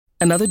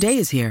Another day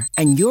is here,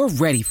 and you're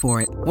ready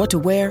for it. What to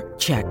wear?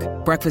 Check.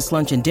 Breakfast,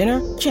 lunch, and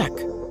dinner? Check.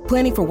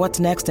 Planning for what's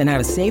next and how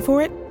to save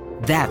for it?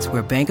 That's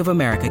where Bank of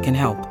America can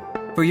help.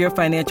 For your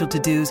financial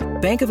to-dos,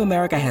 Bank of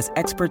America has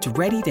experts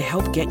ready to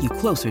help get you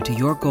closer to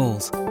your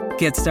goals.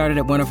 Get started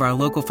at one of our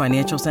local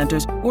financial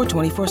centers or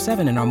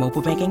 24/7 in our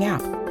mobile banking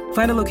app.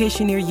 Find a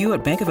location near you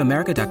at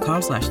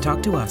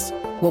bankofamerica.com/talktous.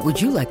 What would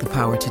you like the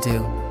power to do?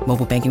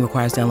 Mobile banking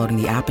requires downloading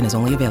the app and is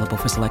only available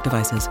for select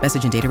devices.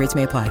 Message and data rates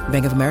may apply.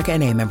 Bank of America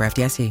N.A., member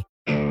FDIC.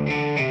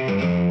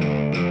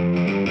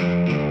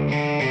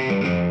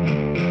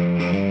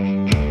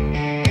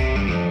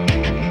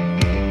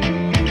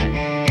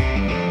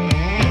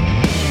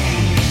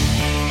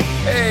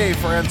 Hey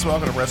friends,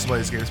 welcome to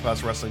WrestleBlaze,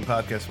 GameSpot's wrestling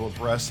podcast full of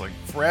wrestling,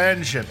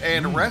 friendship,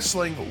 and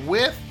wrestling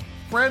with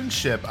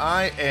friendship.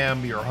 I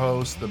am your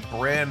host, the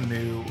brand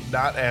new,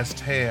 not as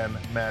tan,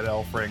 Matt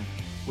Elfring.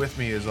 With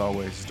me, as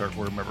always, is Dark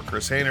Order member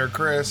Chris Hayner.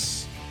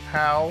 Chris,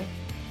 how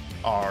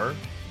are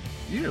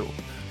you?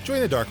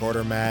 Join the Dark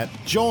Order, Matt.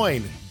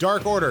 Join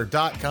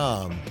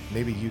darkorder.com.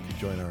 Maybe you could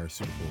join our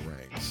Super Bowl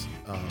ranks.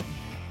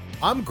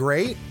 I'm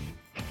great.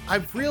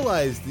 I've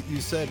realized that you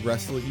said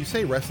wrestling. You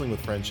say wrestling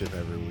with friendship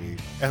every week,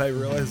 and I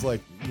realized,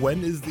 like,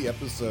 when is the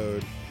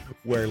episode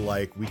where,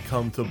 like, we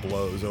come to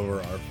blows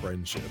over our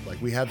friendship?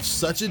 Like, we have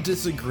such a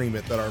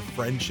disagreement that our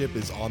friendship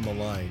is on the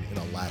line in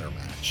a ladder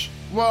match.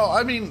 Well,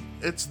 I mean,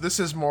 this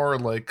is more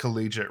like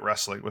collegiate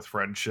wrestling with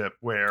friendship,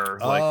 where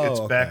like it's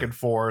back and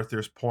forth.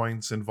 There's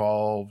points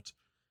involved.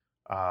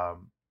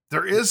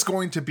 There is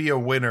going to be a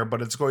winner,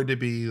 but it's going to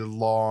be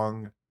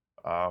long.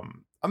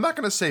 I'm not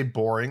going to say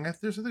boring. I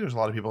think there's a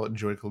lot of people that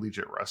enjoy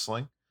collegiate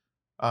wrestling,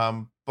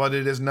 but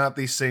it is not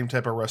the same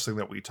type of wrestling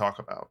that we talk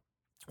about.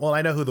 Well,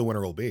 I know who the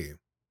winner will be.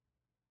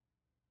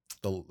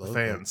 The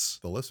fans,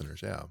 the listeners,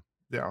 yeah,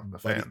 the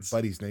fans,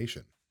 Buddy's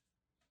Nation.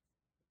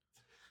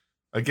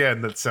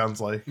 Again, that sounds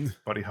like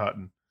Buddy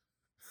Hutton.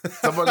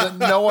 Someone that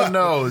no one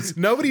knows.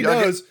 Nobody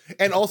knows.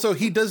 And also,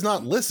 he does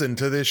not listen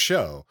to this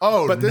show.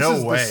 Oh, but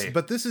no way.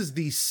 But this is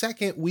the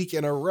second week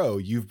in a row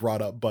you've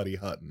brought up Buddy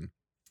Hutton.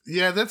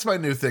 Yeah, that's my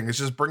new thing. It's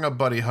just bring up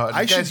Buddy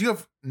Hutton. Guys, you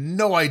have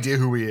no idea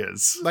who he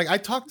is. Like, I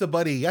talked to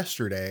Buddy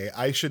yesterday.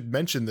 I should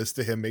mention this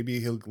to him. Maybe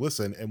he'll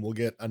listen and we'll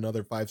get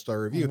another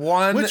 5-star review.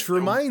 Which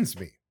reminds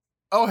me.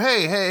 Oh,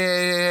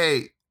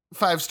 hey.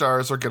 5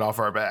 stars or get off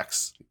our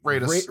backs.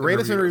 Rate us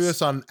and review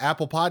us on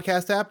Apple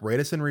Podcast app. Rate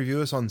us and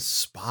review us on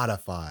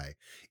Spotify.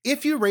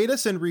 If you rate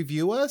us and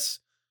review us,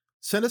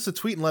 send us a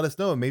tweet and let us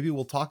know, and maybe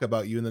we'll talk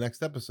about you in the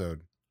next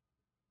episode.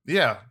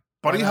 Yeah.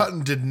 Buddy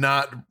Hutton did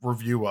not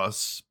review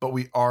us, but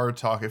we are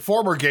talking.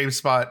 Former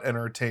GameSpot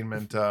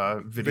Entertainment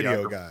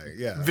video guy.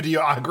 Yeah.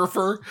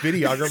 Videographer.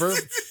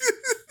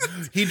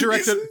 He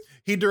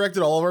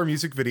directed all of our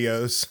music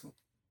videos.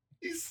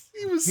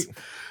 He was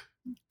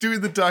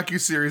doing the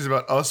docuseries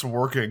about us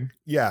working.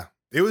 Yeah.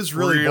 It was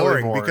really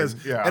boring because,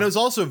 and it was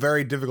also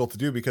very difficult to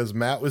do because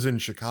Matt was in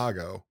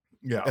Chicago,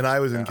 and I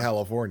was in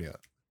California.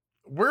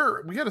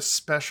 We got a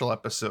special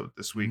episode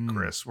this week,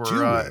 Chris.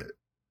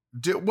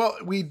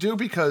 We do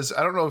because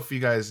I don't know if you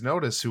guys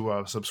notice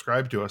who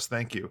subscribed to us.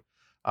 Thank you.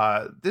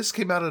 This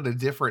came out at a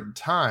different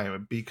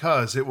time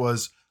because it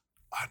was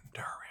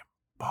under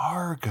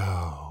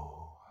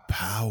embargo.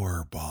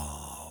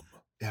 Powerbomb.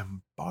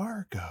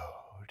 Embargoed.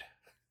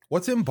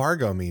 What's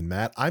embargo mean,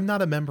 Matt? I'm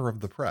not a member of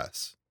the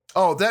press.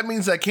 Oh, that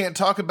means I can't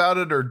talk about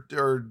it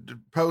or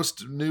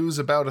post news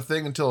about a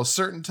thing until a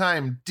certain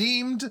time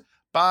deemed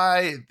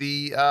by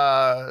the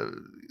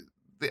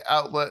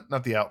outlet,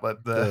 not the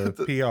outlet,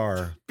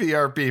 the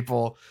PR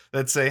people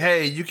that say,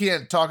 hey, you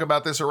can't talk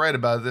about this or write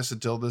about this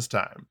until this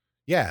time.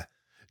 Yeah.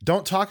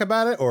 Don't talk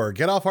about it or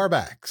get off our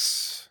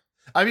backs.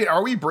 I mean,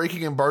 are we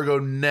breaking embargo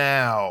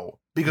now?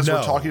 Because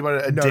we're talking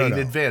about it a day in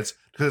advance.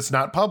 Because it's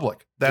not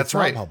public. That's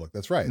right. Not public.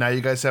 That's right. Now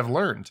you guys have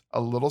learned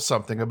a little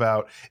something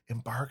about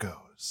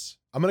embargoes.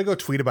 I'm going to go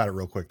tweet about it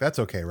real quick. That's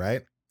okay,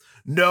 right?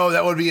 No,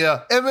 that would be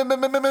a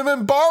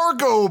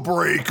embargo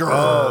breaker.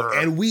 Oh,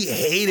 and we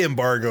hate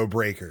embargo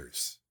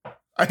breakers.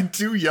 I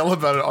do yell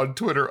about it on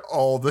Twitter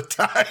all the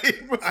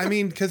time. I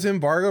mean, because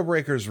embargo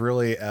breakers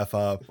really F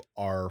up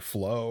our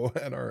flow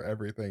and our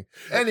everything.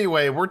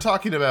 Anyway, we're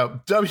talking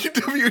about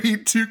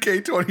WWE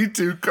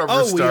 2K22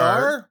 cover star. Oh, we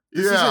are?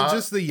 This isn't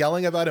just the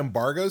yelling about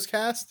embargoes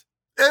cast?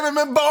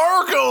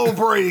 Embargo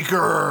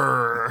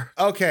breaker.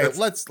 Okay,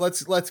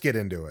 let's get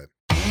into it.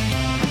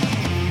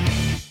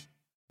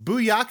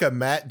 Booyaka,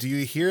 Matt. Do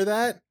you hear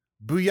that?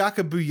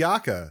 Booyaka,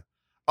 booyaka.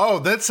 Oh,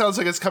 that sounds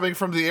like it's coming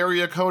from the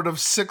area code of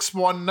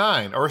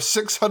 619 or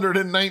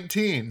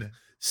 619.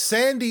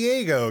 San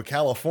Diego,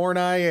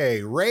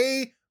 California.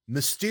 Rey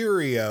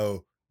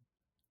Mysterio,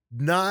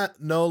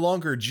 no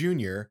longer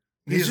junior.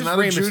 He's not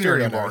a junior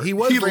anymore. He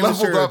was Rey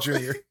Mysterio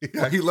Jr.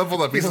 Yeah, he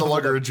leveled up. He's no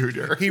longer a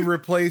junior. He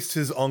replaced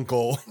his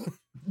uncle.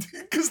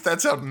 Because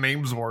that's how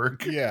names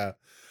work. Yeah.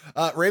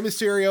 Rey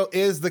Mysterio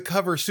is the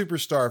cover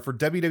superstar for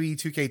WWE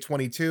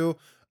 2K22.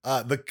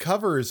 The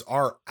covers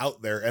are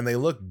out there and they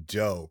look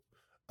dope.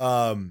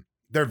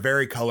 They're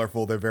very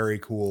colorful. They're very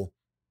cool.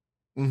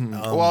 Mm-hmm.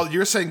 Well,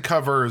 you're saying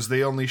covers.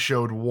 They only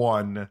showed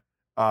one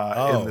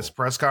in this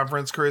press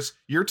conference, Chris.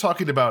 You're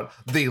talking about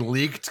the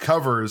leaked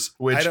covers,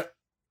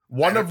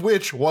 one of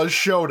which was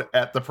showed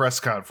at the press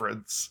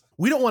conference.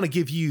 We don't want to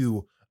give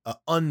you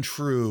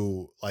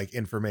untrue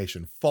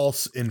information,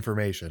 false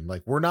information.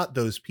 Like, we're not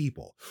those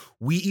people.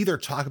 We either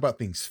talk about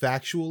things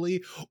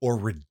factually or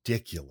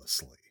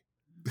ridiculously.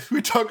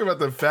 We talk about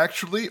them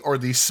factually, or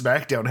the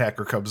SmackDown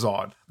hacker comes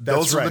on.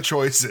 Those are the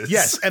choices.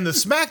 Yes, and the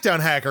SmackDown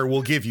hacker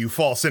will give you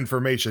false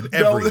information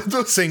every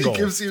single time.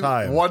 He gives you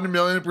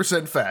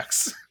 1,000,000%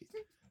 facts.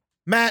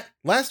 Matt,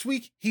 last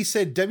week he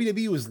said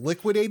WWE was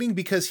liquidating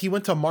because he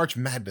went to March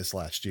Madness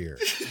last year.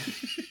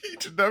 He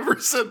never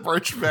said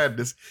March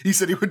Madness. He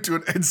said he went to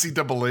an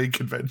NCAA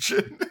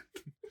convention.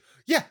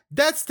 Yeah,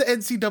 that's the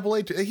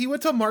NCAA. He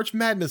went to March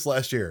Madness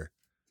last year.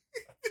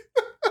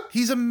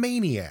 He's a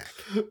maniac.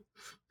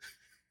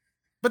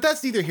 But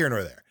that's neither here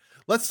nor there.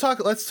 Let's talk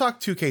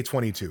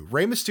 2K22.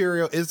 Rey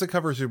Mysterio is the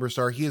cover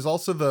superstar. He is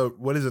also the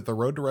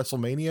Road to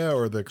WrestleMania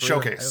or the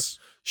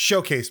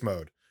showcase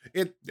mode.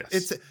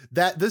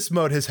 This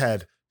mode has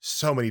had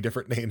so many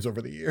different names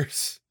over the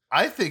years.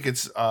 I think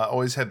it's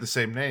always had the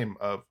same name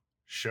of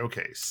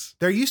Showcase.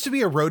 There used to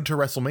be a Road to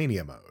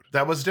WrestleMania mode.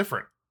 That was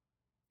different.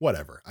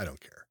 Whatever. I don't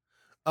care.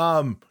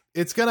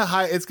 It's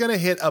gonna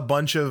hit a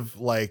bunch of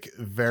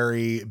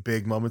very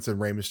big moments in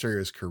Rey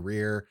Mysterio's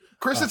career.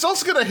 Chris, it's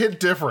also gonna hit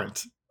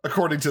different,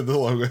 according to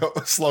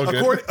the slogan.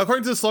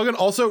 According to the slogan,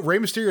 also Rey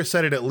Mysterio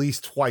said it at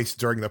least twice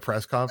during the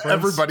press conference.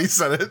 Everybody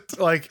said it.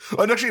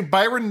 Actually,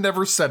 Byron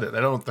never said it, I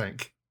don't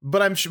think.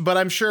 But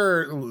I'm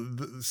sure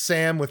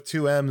Sam with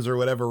 2 M's or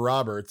whatever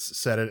Roberts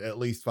said it at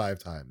least 5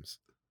 times.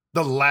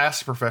 The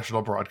last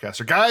professional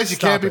broadcaster. Guys, you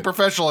can't be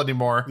professional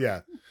anymore.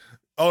 Yeah.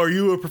 Oh, are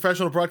you a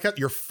professional broadcaster?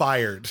 You're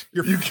fired.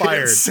 You're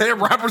fired. Sam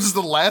Roberts is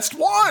the last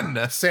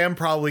one. Sam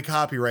probably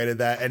copyrighted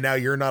that, and now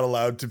you're not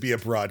allowed to be a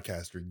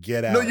broadcaster.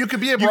 Get out. No, you can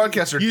be a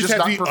broadcaster, you just have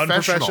not to be professional.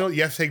 Unprofessional.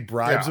 You have to take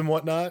bribes and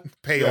whatnot.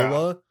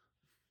 Payola. Yeah.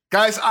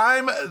 Guys,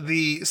 I'm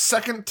the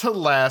second to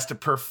last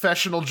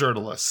professional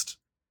journalist.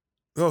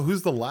 Oh,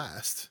 who's the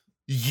last?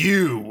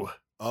 You.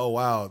 Oh,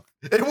 wow.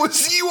 It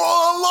was you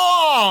all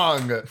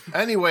along.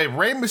 Anyway,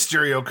 Rey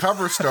Mysterio,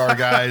 cover star,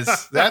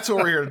 guys. That's what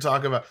we're here to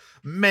talk about.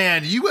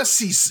 Man,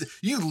 USC,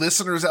 you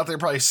listeners out there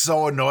probably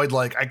so annoyed.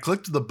 I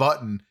clicked the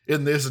button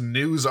in this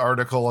news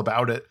article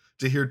about it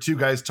to hear 2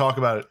 guys talk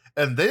about it,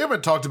 and they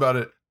haven't talked about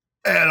it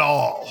at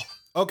all.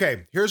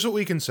 Okay, here's what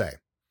we can say.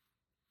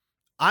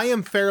 I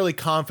am fairly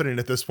confident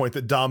at this point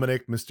that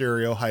Dominic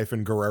Mysterio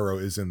 - Guerrero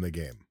is in the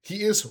game.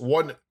 He is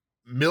 1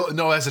 million.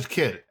 No, as a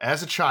kid,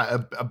 as a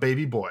child, a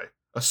baby boy.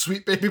 A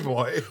sweet baby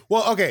boy.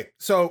 Well, okay,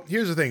 so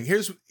here's the thing.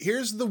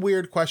 Here's the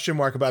weird question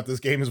mark about this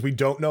game is we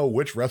don't know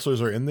which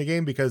wrestlers are in the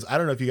game because I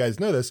don't know if you guys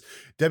know this.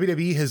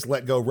 WWE has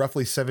let go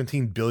roughly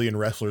 17 billion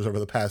wrestlers over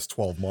the past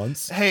 12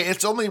 months. Hey,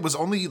 it was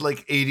only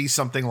 80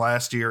 something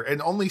last year and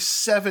only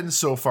 7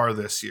 so far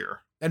this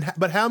year.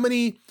 But how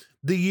many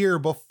the year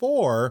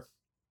before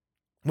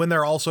when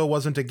there also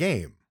wasn't a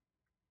game?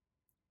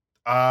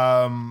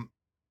 I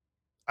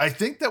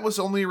think that was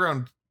only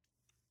around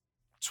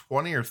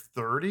 20 or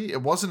 30.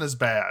 It wasn't as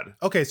bad.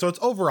 Okay, so it's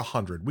over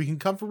 100. We can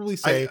comfortably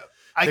say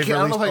they've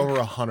released over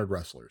 100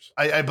 wrestlers.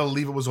 I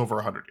believe it was over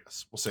 100.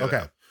 Yes, we'll say that.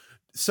 Okay,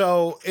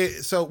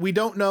 so we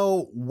don't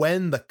know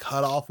when the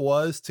cutoff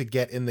was to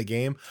get in the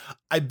game.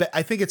 I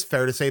think it's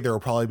fair to say there will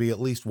probably be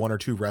at least 1 or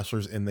 2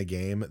 wrestlers in the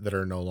game that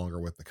are no longer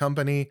with the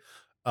company.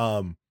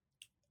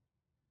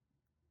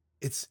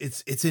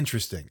 It's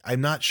interesting.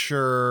 I'm not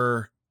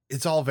sure.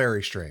 It's all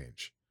very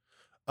strange.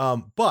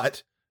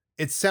 But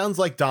it sounds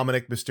like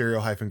Dominic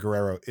Mysterio -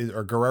 Guerrero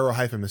or Guerrero -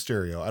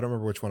 Mysterio. I don't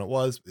remember which one it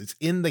was. It's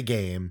in the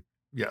game.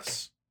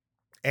 Yes.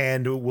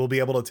 And we'll be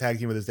able to tag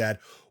team with his dad.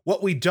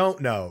 What we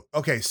don't know.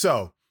 Okay,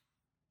 so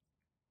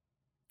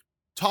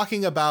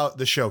talking about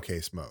the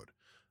showcase mode.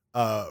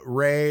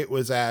 Ray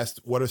was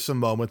asked what are some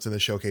moments in the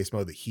showcase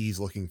mode that he's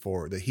looking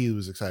for, that he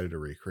was excited to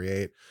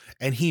recreate.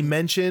 And he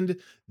mentioned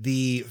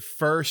the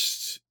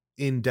first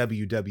in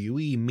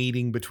WWE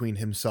meeting between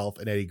himself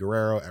and Eddie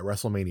Guerrero at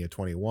WrestleMania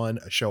 21,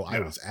 a show I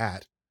was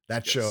at.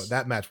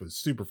 That match was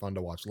super fun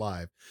to watch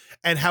live,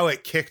 and how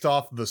it kicked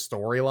off the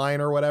storyline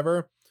or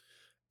whatever.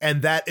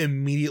 And that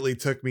immediately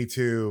took me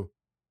to,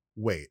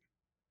 wait,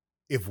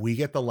 if we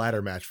get the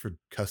ladder match for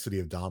custody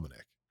of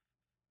Dominic,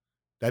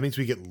 that means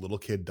we get little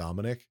kid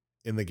Dominic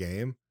in the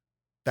game.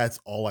 That's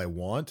all I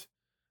want.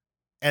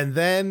 And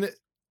then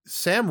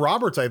Sam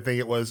Roberts, I think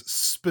it was,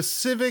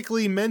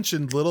 specifically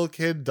mentioned little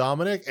kid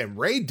Dominic, and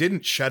Ray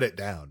didn't shut it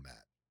down,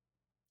 Matt.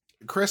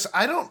 Chris,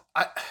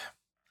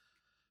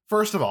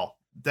 first of all,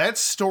 that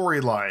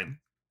storyline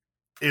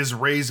is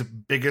Ray's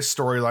biggest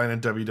storyline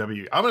in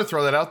WWE. I'm going to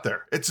throw that out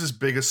there. It's his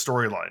biggest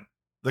storyline.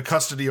 The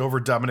custody over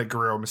Dominic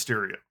Guerrero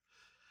Mysterio.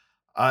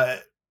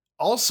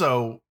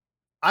 Also,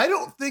 I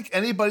don't think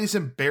anybody's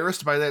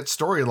embarrassed by that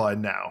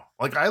storyline now.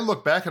 I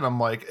look back and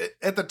I'm like,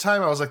 at the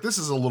time I was like, this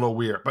is a little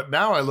weird. But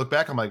now I look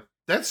back, I'm like,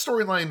 that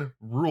storyline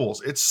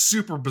rules. It's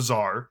super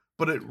bizarre,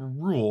 but it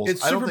rules.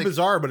 It's super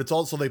bizarre, but it's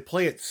also, they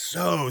play it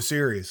so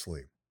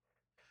seriously.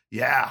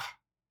 Yeah.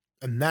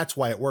 And that's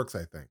why it works,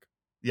 I think.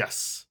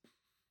 Yes.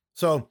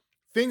 So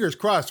fingers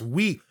crossed.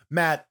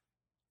 Matt,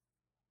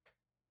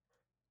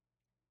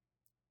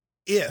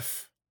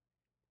 if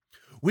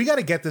we got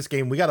to get this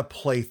game, we got to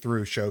play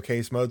through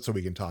showcase mode so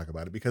we can talk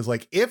about it, because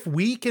like if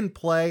we can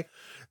play,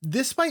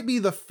 this might be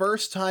the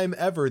first time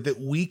ever that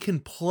we can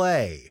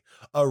play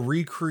a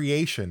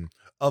recreation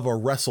of a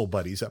Wrestle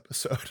Buddies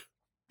episode.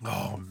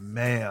 Oh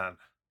man.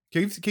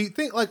 Can you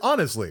think, like,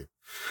 honestly,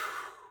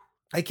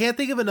 I can't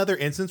think of another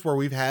instance where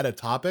we've had a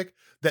topic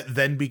that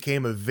then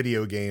became a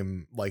video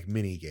game, like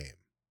mini game.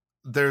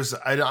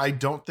 I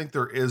don't think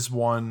there is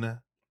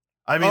one.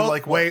 I mean,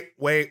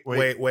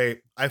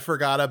 wait. I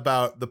forgot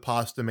about the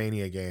Pasta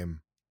Mania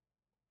game.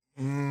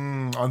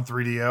 On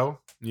 3DO.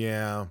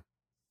 Yeah.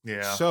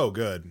 Yeah. So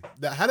good.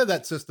 How did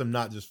that system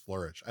not just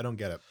flourish? I don't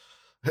get it.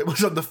 It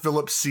was on the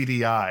Philips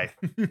CDI.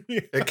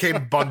 It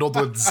came bundled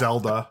with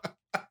Zelda.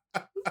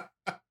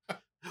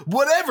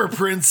 Whatever,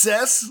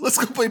 princess. Let's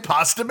go play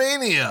Pasta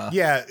Mania.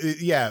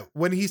 Yeah.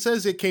 When he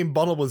says it came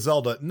bundled with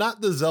Zelda,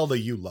 not the Zelda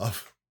you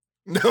love.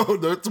 No,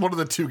 that's one of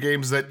the two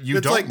games that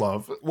you don't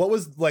love. What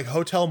was like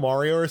Hotel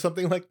Mario or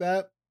something like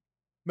that?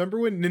 Remember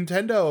when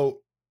Nintendo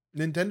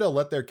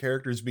let their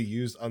characters be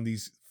used on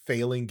these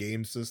failing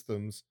game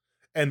systems,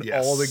 and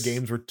all the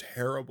games were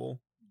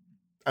terrible?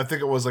 I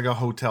think it was like a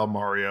Hotel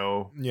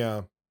Mario.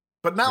 Yeah.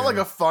 But not like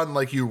a fun,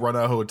 like you run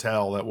a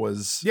hotel that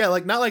was... Yeah,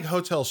 like not like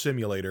Hotel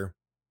Simulator,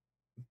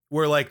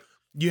 where like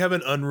you have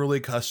an unruly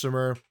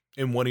customer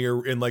in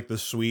like the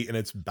suite and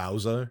it's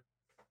Bowser.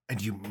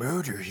 And you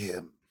murder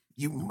him.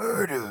 You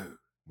murder.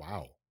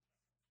 Wow.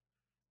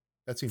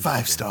 That seems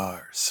 5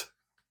 stars.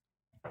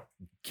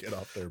 Get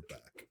off their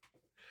back.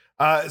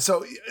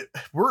 So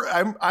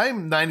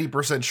I'm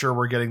 90% sure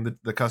we're getting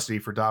the custody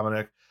for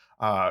Dominic.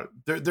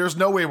 There's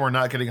no way we're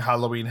not getting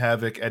Halloween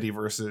Havoc, Eddie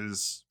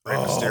versus Rey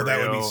Mysterio.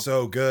 That would be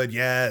so good.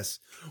 Yes.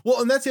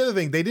 Well, and that's the other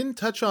thing. They didn't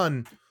touch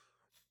on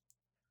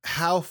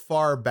how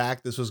far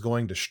back this was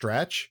going to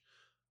stretch.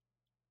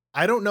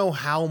 I don't know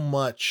how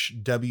much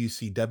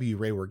WCW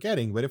Rey we're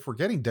getting, but if we're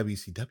getting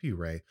WCW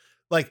Rey,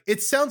 like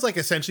it sounds like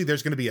essentially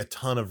there's going to be a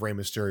ton of Rey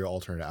Mysterio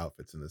alternate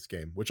outfits in this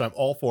game, which I'm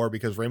all for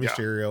because Rey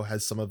Mysterio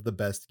has some of the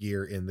best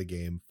gear in the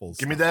game.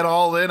 Give me that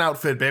all-in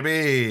outfit,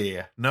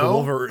 baby.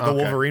 No, the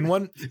Wolverine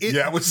one.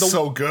 It was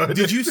so good.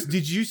 Did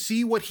you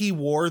see what he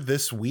wore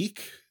this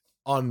week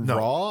on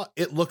Raw?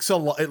 It looks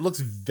it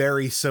looks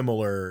very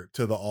similar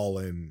to the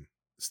all-in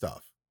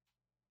stuff.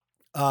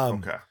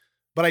 Okay.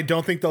 But I do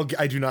not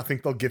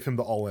think they'll give him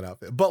the all-in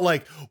outfit. But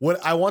like, what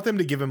I want them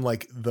to give him,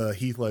 like the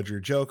Heath Ledger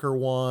Joker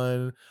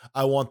one.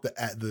 I want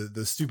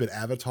the stupid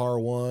Avatar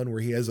one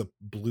where he has a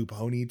blue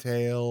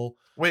ponytail.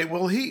 Wait,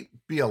 will he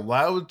be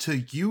allowed to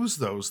use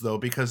those though?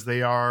 Because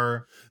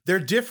they're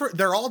different.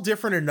 They're all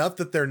different enough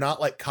that they're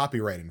not like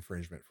copyright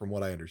infringement, from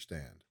what I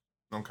understand.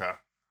 Okay.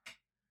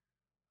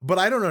 But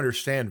I don't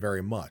understand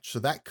very much, so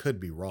that could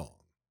be wrong.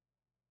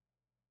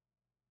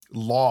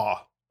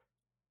 Law.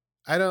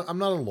 I'm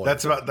not a lawyer.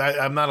 That's about that.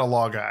 I'm not a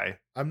law guy.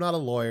 I'm not a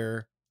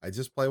lawyer. I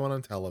just play one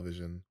on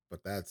television,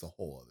 but that's a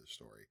whole other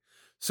story.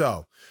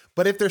 So,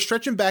 but if they're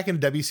stretching back in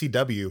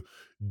WCW,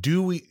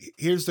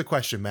 here's the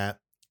question, Matt.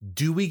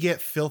 Do we get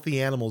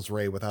Filthy Animals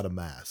Rey without a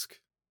mask?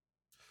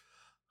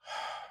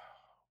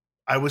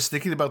 I was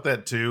thinking about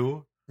that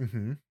too,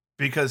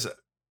 because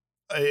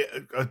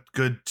a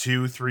good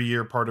 2-3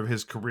 year part of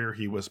his career,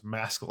 he was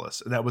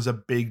maskless. And that was a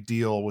big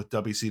deal with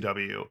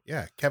WCW.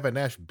 Yeah. Kevin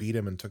Nash beat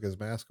him and took his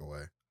mask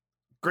away.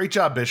 Great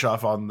job,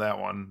 Bischoff, on that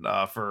one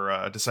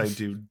for deciding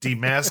to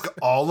demask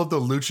all of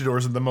the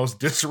luchadors in the most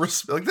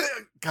disrespect.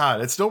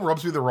 God, it still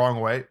rubs me the wrong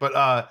way. But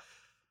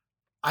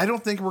I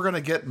don't think we're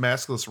gonna get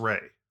maskless Rey.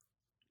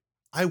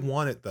 I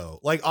want it though.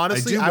 Like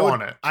honestly, I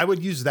want it. I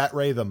would use that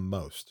Rey the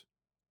most.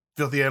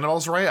 Filthy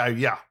Animals Rey,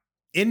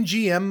 In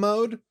GM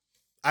mode,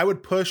 I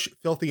would push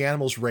Filthy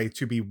Animals Rey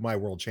to be my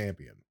world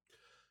champion.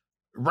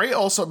 Ray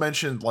also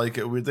mentioned, like,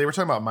 they were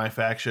talking about My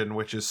Faction,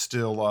 which is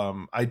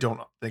still, I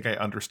don't think I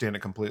understand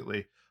it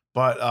completely,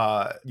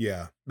 but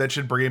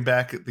mentioned bringing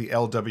back the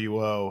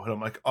LWO, and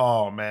I'm like,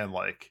 oh man,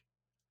 like,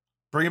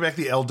 bringing back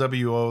the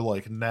LWO,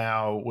 like,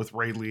 now with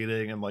Ray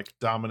leading, and like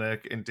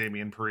Dominic and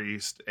Damian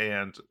Priest,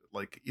 and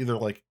like either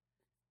like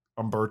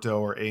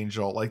Umberto or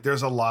Angel, like,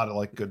 there's a lot of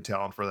like good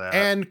talent for that.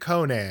 And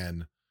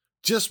Conan,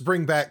 just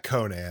bring back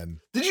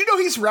Conan. Did you know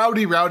he's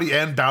rowdy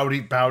and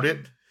bout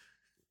it?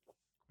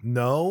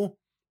 No.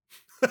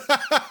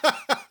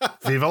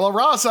 Viva la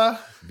Raza.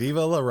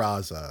 Viva la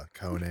Raza,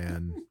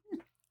 Conan.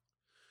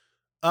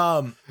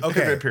 Okay.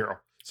 Vampiro.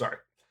 Sorry.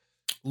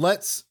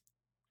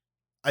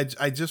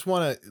 I just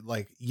want to,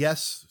 like,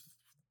 yes,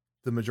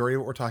 the majority of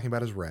what we're talking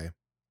about is Rey,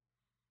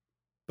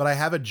 but I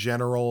have a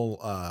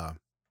general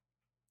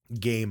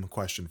game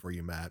question for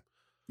you, Matt.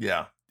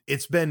 Yeah.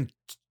 It's been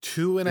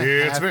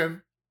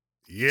 2.5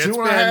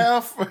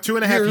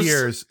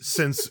 years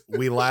since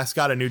we last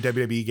got a new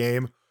WWE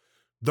game.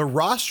 The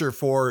roster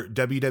for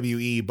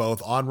WWE,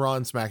 both on Raw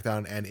and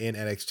SmackDown and in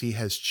NXT,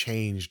 has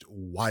changed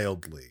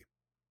wildly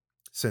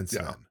since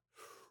then.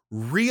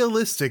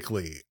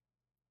 Realistically,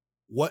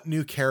 what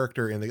new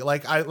character in the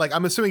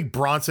I'm assuming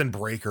Bronson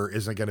Breaker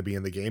isn't going to be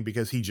in the game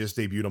because he just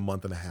debuted a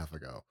month and a half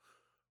ago.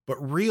 But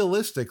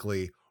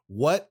realistically,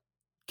 what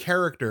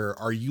character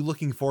are you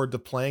looking forward to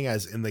playing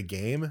as in the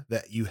game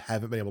that you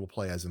haven't been able to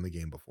play as in the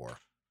game before?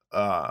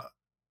 Well,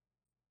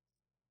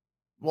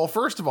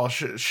 first of all,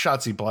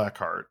 Shotzi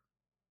Blackheart.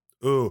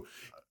 Ooh,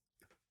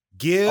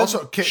 give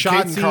also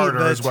Shotzi Carter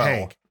the as well.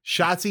 Tank.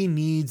 Shotzi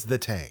needs the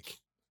tank.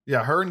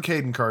 Yeah, her and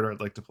Caden Carter I'd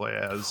like to play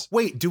as.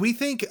 Wait, do we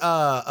think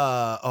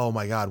oh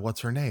my god,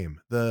 what's her name?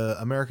 The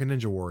American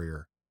Ninja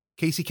Warrior.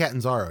 Casey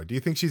Catanzaro. Do you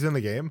think she's in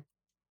the game?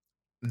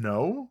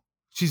 No.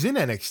 She's in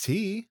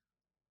NXT.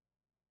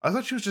 I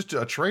thought she was just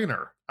a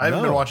trainer. I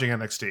haven't been watching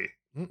NXT.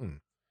 Mm-mm.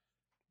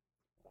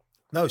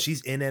 No,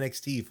 she's in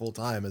NXT full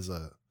time as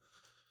a.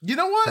 You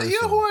know what? person.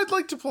 You know who I'd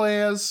like to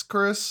play as,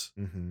 Chris?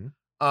 Mm-hmm.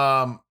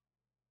 I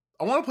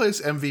want to play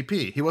as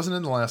MVP. He wasn't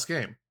in the last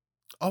game.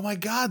 Oh my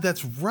god,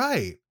 that's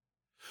right.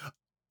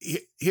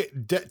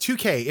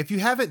 2K, if you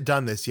haven't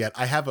done this yet,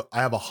 I have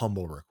a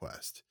humble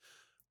request.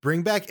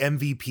 Bring back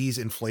MVP's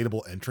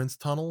inflatable entrance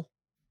tunnel.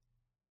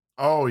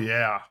 Oh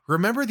yeah.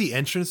 Remember the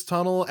entrance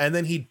tunnel? And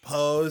then he'd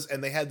pose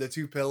and they had the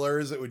two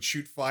pillars that would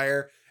shoot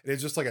fire. And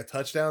it's just like a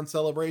touchdown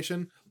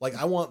celebration. Like,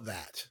 I want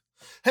that.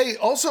 Hey,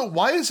 also,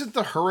 why isn't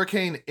the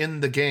Hurricane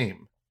in the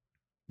game?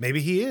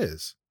 Maybe he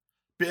is.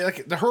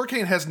 Like, the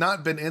Hurricane has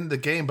not been in the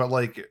game, but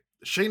like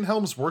Shane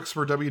Helms works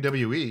for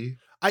WWE.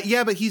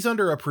 Yeah, but he's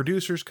under a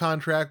producer's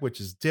contract,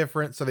 which is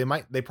different. So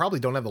they probably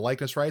don't have the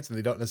likeness rights and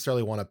they don't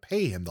necessarily want to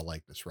pay him the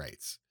likeness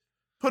rights.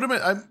 Put him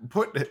in.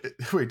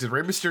 Wait, did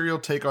Rey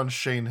Mysterio take on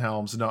Shane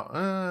Helms?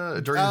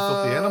 No, during the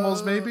Filthy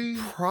Animals, maybe.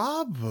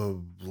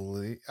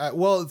 Probably.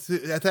 Well,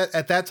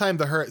 at that time,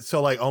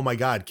 so like, oh my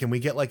god, can we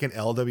get like an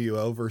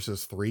LWO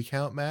versus 3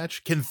 count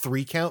match? Can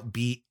 3 count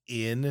be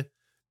in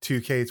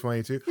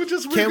 2K22? Which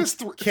is weird because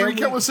 3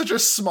 count was such a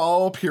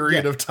small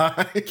period of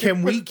time.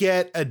 Can we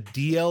get a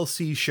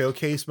DLC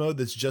showcase mode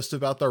that's just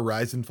about the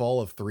rise and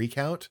fall of 3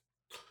 count?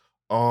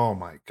 Oh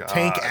my god.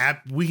 Tank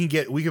App, we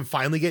can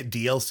finally get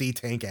DLC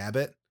Tank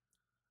Abbott.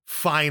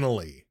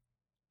 Finally.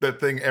 That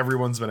thing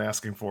everyone's been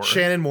asking for.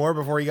 Shannon Moore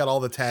before he got all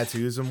the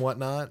tattoos and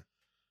whatnot.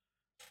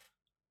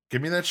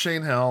 Give me that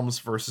Shane Helms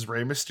versus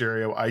Rey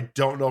Mysterio. I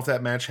don't know if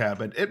that match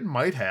happened. It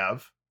might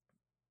have.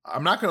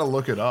 I'm not going to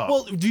look it up.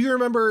 Well, do you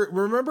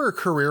remember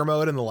career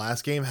mode in the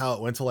last game, how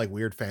it went to like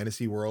weird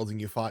fantasy worlds and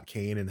you fought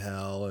Kane in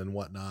hell and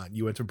whatnot?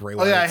 You went to Bray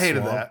Wyatt. Oh yeah, I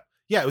hated that.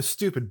 Yeah, it was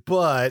stupid.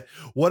 But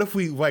what if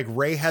we like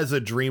Ray has a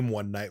dream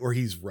one night where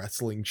he's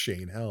wrestling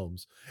Shane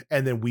Helms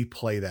and then we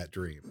play that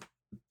dream?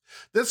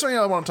 That's something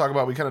I want to talk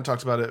about. We kind of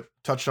talked about it,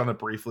 touched on it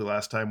briefly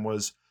last time,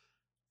 was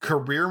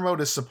career mode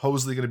is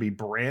supposedly going to be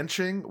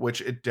branching, which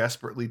it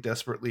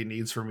desperately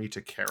needs for me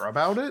to care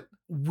about it.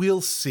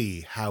 We'll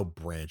see how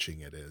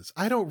branching it is.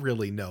 I don't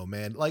really know,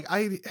 man. Like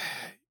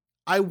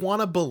I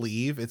want to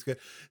believe it's good.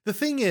 The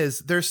thing is,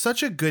 there's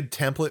such a good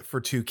template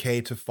for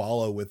 2K to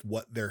follow with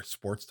what their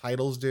sports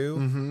titles do.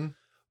 Mm-hmm.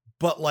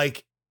 But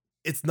like,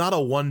 it's not a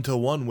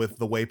 1-to-1 with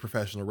the way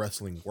professional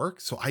wrestling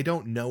works. So I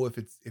don't know if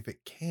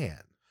it can.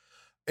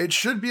 It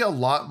should be a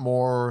lot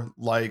more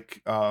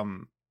like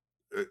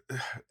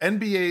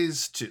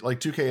NBA's like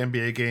 2K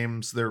NBA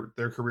games. Their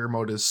career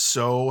mode is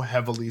so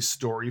heavily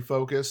story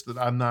focused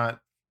that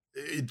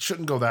it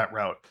shouldn't go that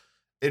route.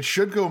 It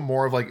should go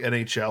more of like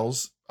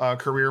NHL's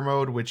career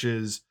mode, which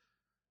is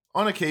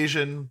on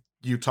occasion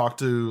you talk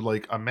to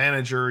like a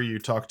manager, you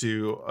talk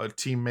to a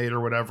teammate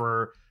or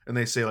whatever, and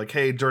they say like,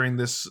 hey, during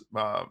this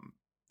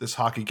this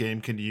hockey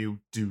game, can you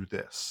do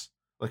this?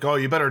 Like, oh,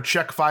 you better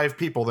check 5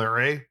 people there,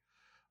 eh?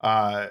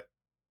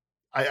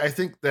 I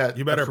think that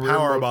you better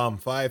powerbomb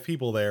 5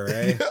 people there,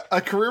 eh? A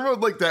career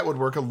mode like that would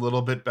work a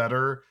little bit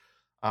better.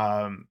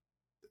 And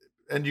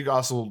you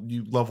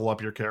level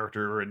up your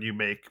character and you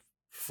make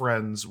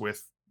friends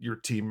with your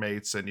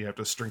teammates and you have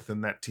to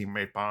strengthen that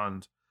teammate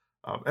bond.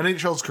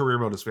 NHL's career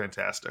mode is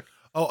fantastic.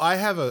 Oh, I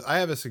have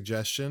a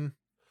suggestion.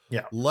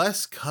 Yeah.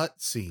 Less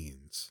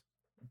cutscenes.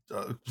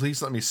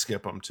 Please let me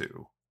skip them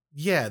too.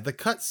 Yeah, the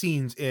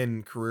cutscenes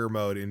in career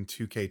mode in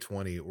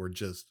 2K20 were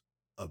just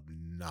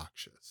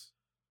obnoxious.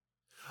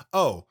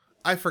 Oh,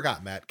 I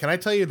forgot, Matt. Can I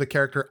tell you the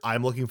character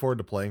I'm looking forward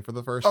to playing for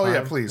the first time? Oh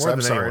yeah, please.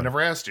 I'm sorry, I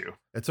never asked you.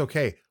 It's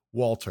okay.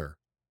 Walter.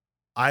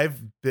 I've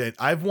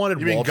wanted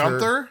You mean Walter.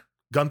 Gunther?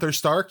 Gunther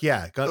Stark?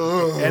 Yeah.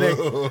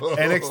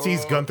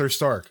 NXT's Gunther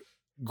Stark.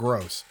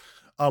 Gross.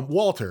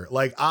 Walter,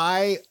 like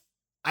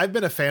I've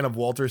been a fan of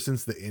Walter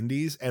since the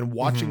indies and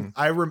watching,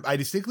 I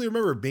distinctly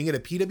remember being at a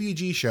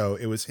PWG show.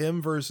 It was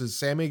him versus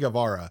Sammy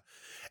Guevara.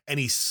 And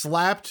he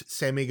slapped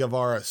Sammy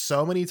Guevara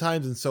so many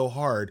times and so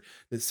hard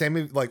that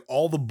Sammy, like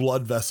all the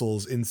blood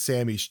vessels in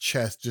Sammy's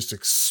chest just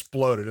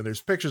exploded. And there's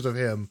pictures of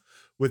him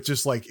with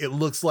just like, it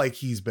looks like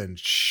he's been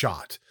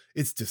shot.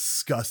 It's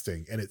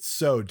disgusting. And it's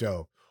so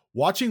dope.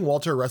 Watching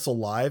Walter wrestle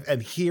live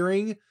and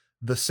hearing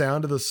the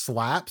sound of the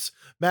slaps.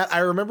 Matt, I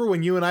remember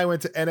when you and I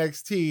went to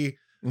NXT,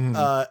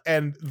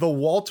 And the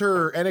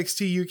Walter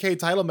NXT UK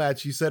title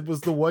match you said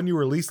was the one you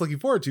were least looking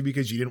forward to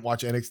because you didn't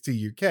watch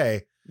NXT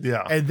UK.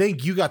 Yeah. And then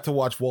you got to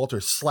watch Walter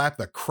slap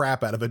the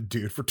crap out of a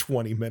dude for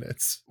 20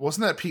 minutes.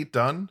 Wasn't that Pete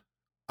Dunne?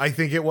 I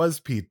think it was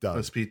Pete Dunne. It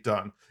was Pete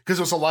Dunne. Because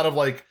it was a lot of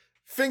like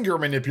finger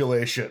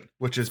manipulation,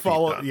 which is Pete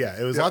Dunne. Yeah,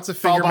 it was lots of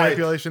finger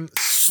manipulation.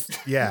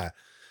 Yeah.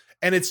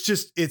 And it's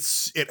just,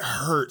 it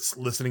hurts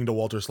listening to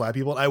Walter slap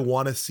people. I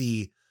want to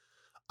see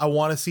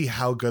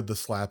how good the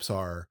slaps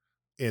are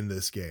in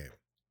this game.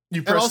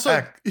 You press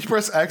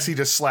X, he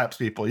just slaps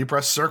people. You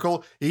press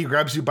circle, he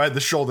grabs you by the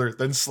shoulder,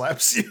 then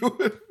slaps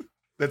you.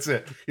 That's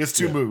it. He has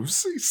two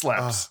moves. He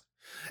slaps.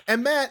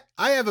 And Matt,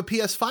 I have a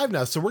PS5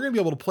 now, so we're going to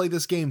be able to play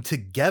this game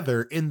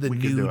together in the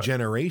new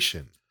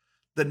generation.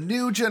 The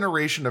new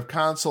generation of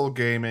console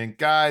gaming.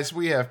 Guys,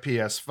 we have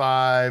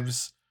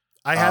PS5s.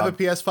 I have a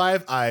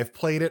PS5. I've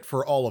played it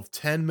for all of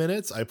 10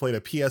 minutes. I played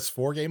a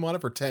PS4 game on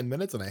it for 10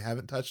 minutes, and I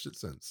haven't touched it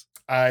since.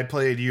 I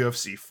played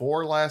UFC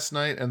 4 last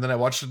night, and then I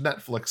watched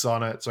Netflix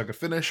on it so I could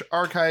finish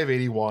Archive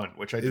 81,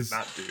 which I did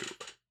not do.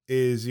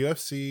 Is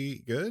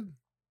UFC good?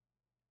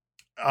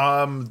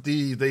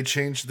 They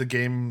changed the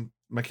game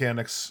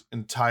mechanics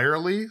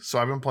entirely, so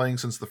I've been playing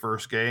since the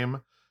first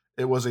game.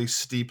 It was a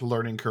steep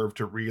learning curve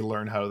to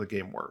relearn how the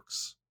game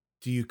works.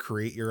 Do you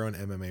create your own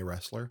MMA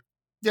wrestler?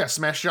 Yeah,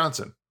 Smash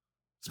Johnson.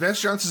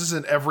 Smash Johnson is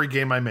in every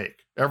game I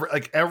make.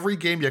 Every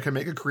game you can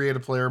make a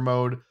creative player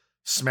mode.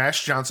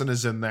 Smash Johnson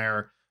is in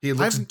there. He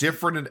looks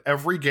different in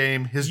every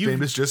game. His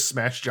name is just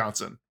Smash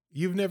Johnson.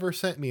 You've never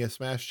sent me a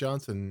Smash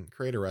Johnson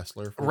creator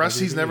wrestler.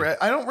 He's never.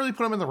 I don't really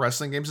put him in the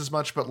wrestling games as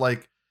much, but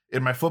like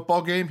in my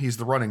football game, he's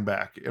the running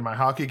back. In my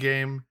hockey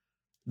game,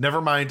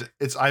 never mind,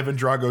 it's Ivan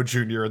Drago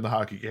Jr. in the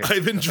hockey game.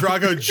 Ivan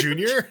Drago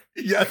Jr.?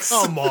 Yes.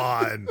 Come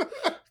on.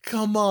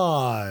 Come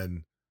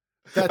on.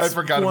 That's I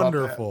forgot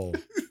wonderful.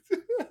 About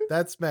that.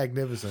 That's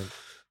magnificent.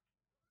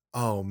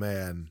 Oh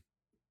man.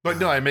 But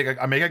no, I make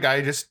a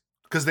guy just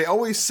because they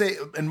always say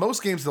in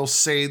most games they'll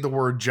say the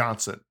word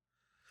Johnson.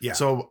 Yeah.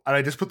 So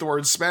I just put the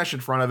word Smash in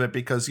front of it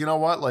because you know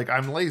what? Like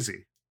I'm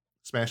lazy.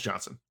 Smash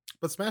Johnson.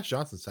 But Smash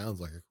Johnson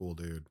sounds like a cool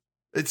dude.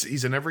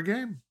 He's in every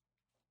game.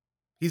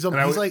 He's like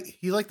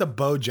the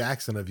Bo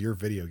Jackson of your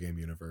video game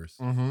universe.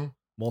 Mm-hmm.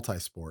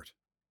 Multi-sport.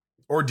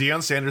 Or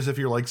Deion Sanders if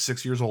you're like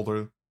 6 years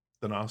older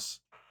than us.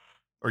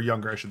 Or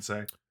younger, I should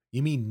say.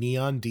 You mean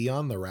Neon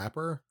Dion the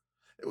rapper?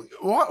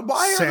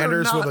 Why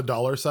Sanders with a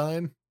dollar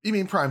sign? You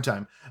mean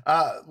primetime.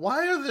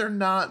 Why are there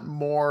not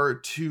more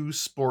two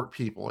sport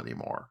people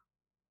anymore?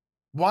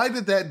 Why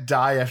did that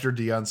die after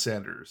Deion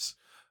Sanders?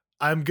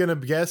 I'm going to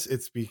guess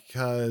it's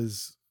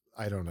because,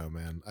 I don't know,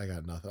 man. I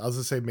got nothing. I was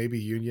going to say maybe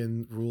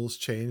union rules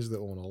change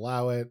that won't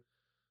allow it.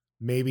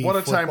 Maybe what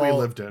a time we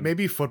lived in.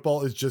 Maybe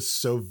football is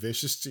just so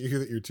vicious to you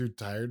that you're too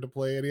tired to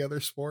play any other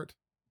sport.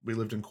 We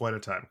lived in quite a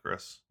time,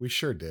 Chris. We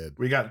sure did.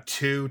 We got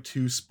two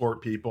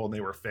sport people and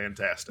they were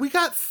fantastic. We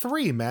got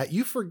three, Matt.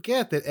 You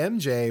forget that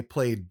MJ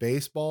played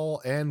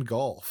baseball and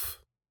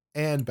golf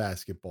and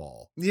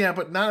basketball. Yeah,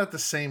 but not at the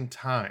same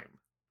time.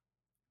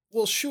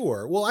 Well,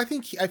 sure. Well, I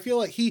feel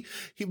like he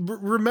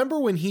remember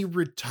when he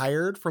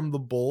retired from the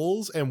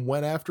Bulls and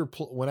went after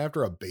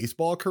a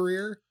baseball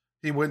career?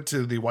 He went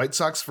to the White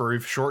Sox for a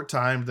short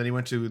time. Then he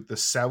went to the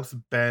South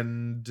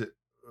Bend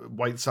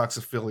White Sox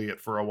affiliate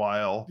for a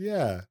while.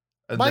 Yeah.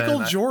 And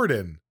Michael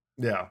Jordan.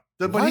 Yeah.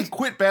 But he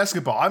quit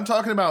basketball. I'm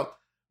talking about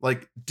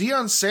like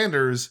Deion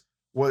Sanders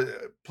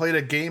played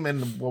a game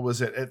in, what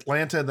was it,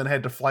 Atlanta, and then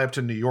had to fly up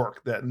to New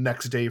York that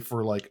next day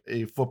for like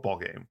a football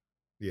game.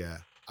 Yeah.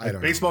 I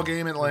don't baseball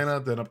game in Atlanta,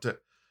 then up to,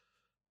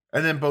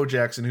 and then Bo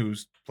Jackson,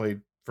 who's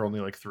played for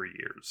only like 3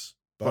 years.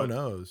 Bo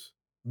knows.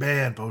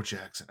 Man, Bo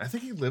Jackson. I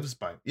think he lives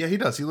by, yeah, he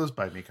does. He lives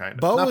by me kind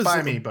of. Not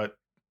by me, but.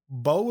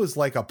 Bo was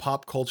like a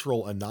pop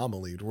cultural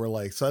anomaly where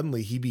like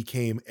suddenly he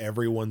became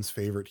everyone's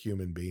favorite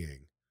human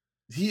being.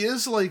 He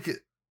is like,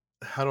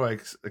 how do I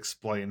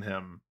explain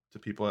him to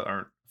people that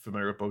aren't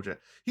familiar with Bo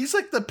Jackson? He's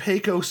like the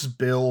Pecos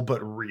Bill,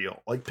 but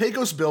real. Like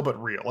Pecos Bill, but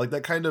real. Like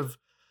that kind of,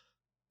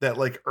 that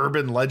like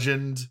urban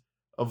legend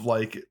of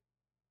like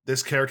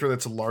this character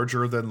that's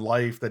larger than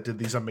life that did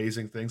these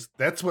amazing things.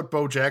 That's what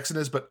Bo Jackson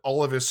is, but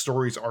all of his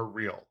stories are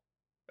real.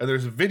 And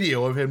there's a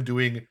video of him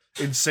doing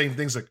insane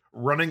things like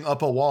running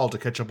up a wall to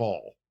catch a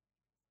ball.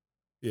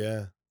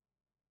 Yeah.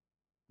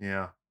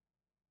 Yeah.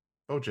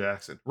 Bo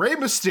Jackson. Rey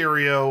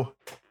Mysterio.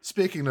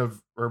 Speaking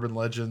of urban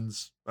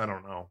legends, I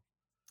don't know.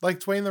 Like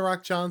Dwayne "The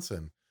Rock"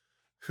 Johnson,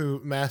 who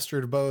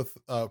mastered both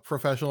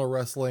professional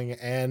wrestling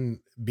and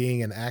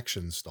being an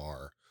action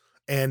star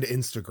and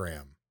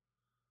Instagram.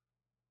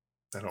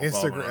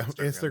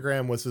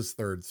 Instagram was his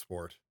third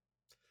sport.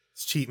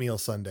 It's cheat meal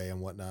Sunday and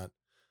whatnot.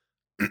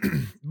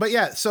 But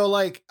yeah, so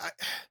like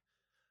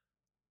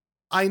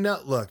I know,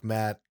 look,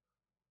 Matt,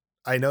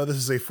 I know this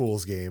is a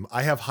fool's game.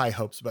 I have high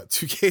hopes about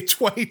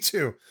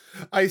 2K22.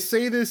 I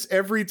say this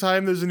every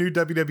time there's a new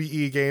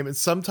WWE game, and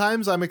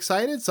sometimes I'm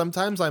excited,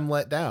 sometimes I'm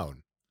let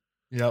down.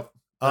 Yep.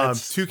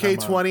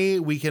 2K20,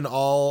 we can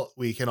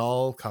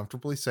all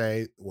comfortably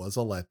say was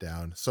a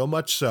letdown. So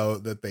much so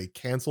that they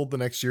canceled the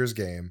next year's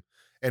game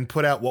and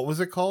put out, what was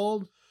it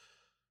called?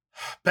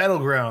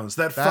 Battlegrounds,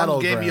 that fun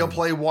game you'll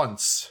play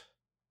once.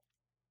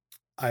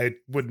 I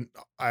would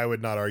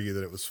not argue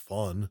that it was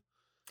fun.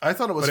 I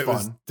thought it was fun. It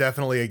was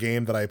definitely a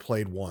game that I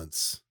played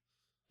once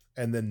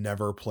and then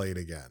never played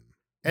again.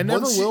 And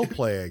never will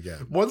play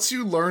again. Once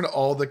you learn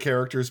all the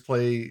characters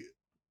play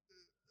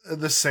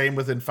the same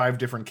within 5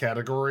 different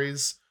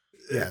categories.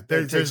 Yeah,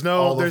 the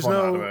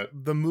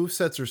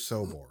movesets are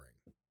so boring.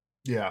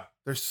 Yeah.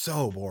 They're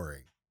so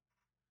boring.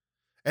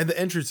 And the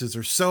entrances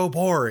are so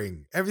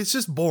boring. It's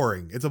just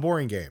boring. It's a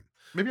boring game.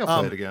 Maybe I'll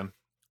play it again.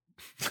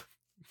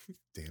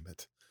 Damn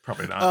it.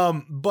 Probably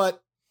not.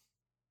 But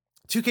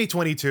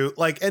 2K22,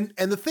 like, and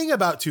the thing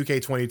about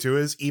 2K22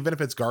 is even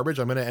if it's garbage,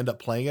 I'm going to end up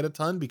playing it a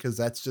ton because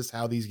that's just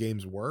how these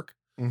games work.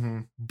 Mm-hmm.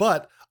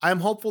 But I'm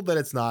hopeful that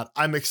it's not.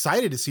 I'm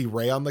excited to see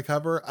Ray on the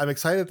cover. I'm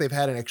excited that they've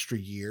had an extra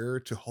year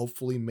to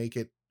hopefully make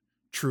it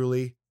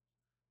truly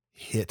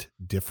hit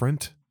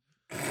different.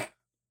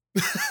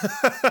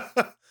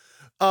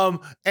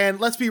 And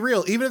let's be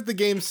real, even if the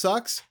game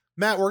sucks,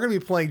 Matt, we're going to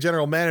be playing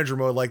general manager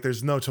mode like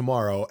there's no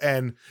tomorrow.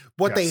 And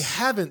what they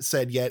haven't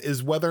said yet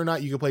is whether or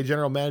not you can play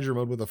general manager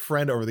mode with a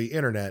friend over the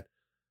internet.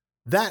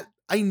 That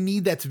I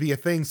need that to be a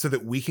thing so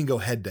that we can go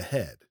head to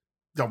head.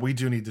 No, we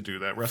do need to do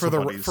that. For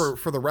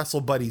the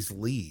Wrestle Buddies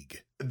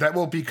League. That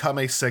will become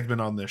a segment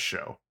on this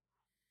show.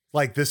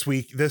 Like this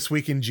week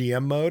in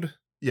GM mode.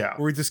 Yeah.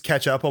 Where we just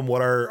catch up on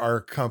what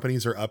our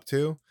companies are up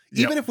to.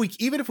 Even if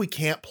we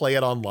can't play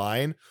it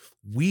online,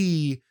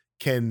 we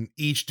can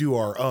each do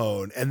our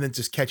own and then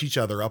just catch each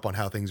other up on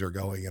how things are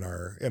going in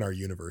our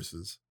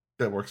universes.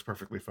 That works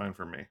perfectly fine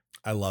for me.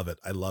 I love it.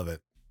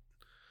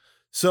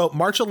 So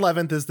March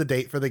 11th is the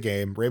date for the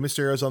game. Rey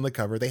Mysterio's on the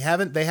cover. They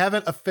haven't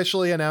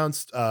officially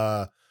announced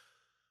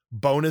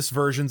bonus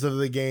versions of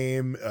the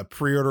game,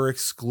 pre-order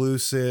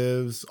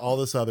exclusives, all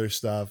this other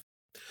stuff.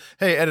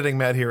 Hey, Editing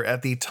Matt here.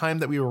 At the time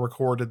that we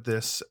recorded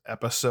this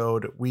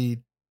episode,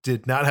 we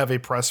did not have a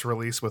press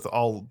release with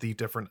all the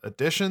different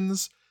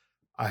editions.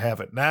 I have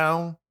it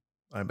now.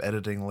 I'm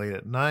editing late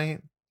at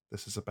night.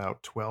 This is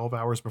about 12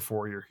 hours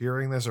before you're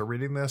hearing this or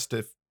reading this,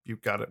 if you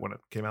got it when it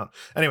came out.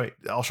 Anyway,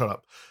 I'll shut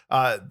up.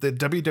 The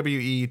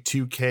WWE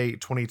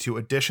 2K22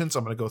 editions,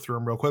 I'm going to go through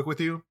them real quick with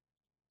you.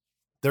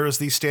 There is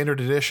the standard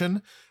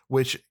edition,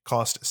 which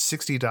cost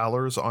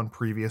 $60 on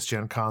previous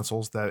gen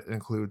consoles. That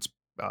includes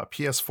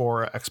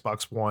PS4,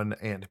 Xbox One,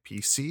 and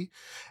PC.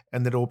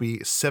 And then it will be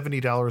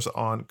 $70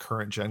 on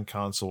current gen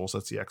consoles.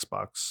 That's the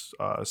Xbox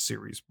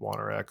Series 1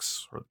 or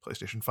X or the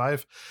PlayStation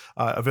 5.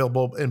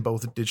 Available in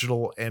both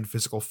digital and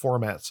physical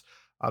formats.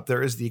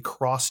 There is the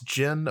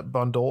cross-gen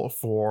bundle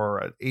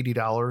for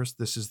 $80.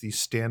 This is the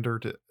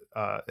standard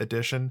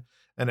edition,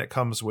 and it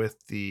comes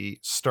with the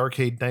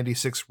Starrcade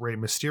 96 Rey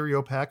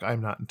Mysterio pack.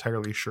 I'm not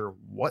entirely sure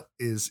what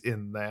is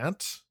in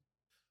that.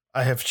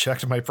 I have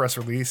checked my press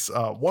release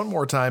one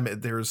more time.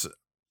 There's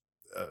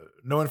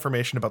no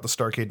information about the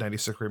Starrcade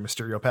 96 Rey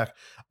Mysterio pack.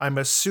 I'm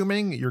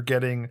assuming you're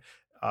getting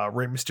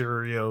Rey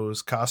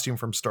Mysterio's costume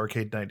from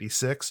Starrcade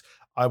 96.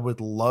 I would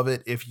love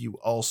it if you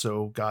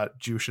also got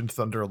Jushin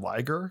Thunder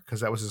Liger, because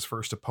that was his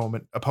first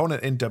opponent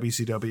in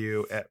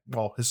WCW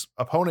his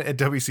opponent at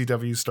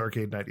WCW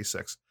Starrcade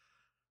 96.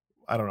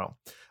 I don't know.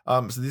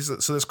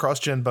 So this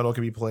cross-gen bundle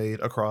can be played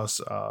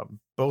across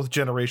both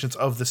generations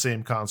of the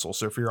same console.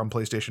 So if you're on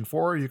PlayStation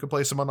 4, you can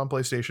play someone on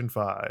PlayStation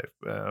 5,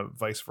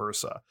 vice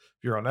versa.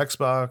 If you're on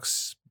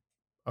Xbox,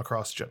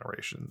 across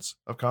generations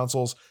of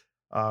consoles,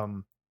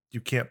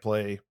 you can't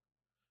play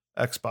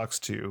Xbox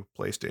to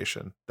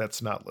PlayStation.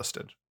 That's not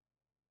listed.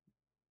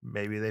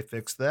 Maybe they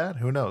fixed that.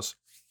 Who knows?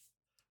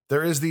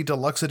 There is the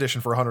deluxe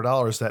edition for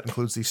 $100 that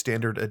includes the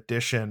standard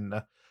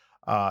edition.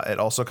 It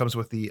also comes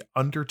with the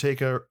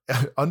Undertaker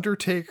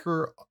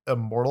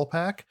Immortal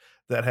Pack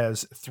that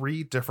has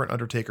 3 different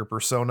Undertaker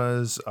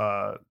personas,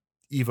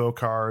 Evo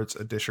cards,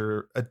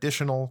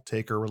 additional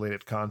Taker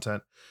related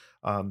content.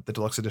 The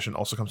deluxe edition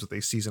also comes with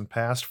a season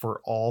pass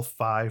for all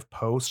 5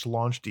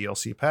 post-launch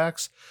DLC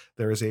packs.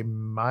 There is a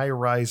My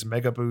Rise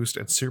Mega Boost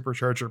and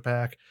Supercharger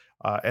pack,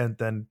 and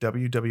then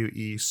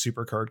WWE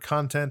Supercard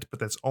content, but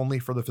that's only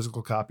for the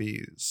physical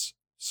copies.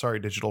 Sorry,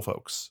 digital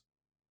folks.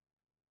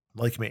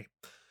 Like me.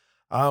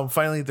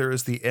 Finally, there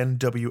is the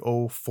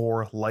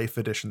NWO4 Life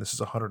Edition. This is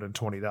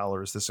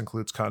 $120. This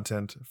includes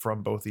content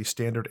from both the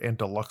standard and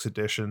deluxe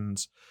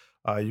editions.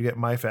 You get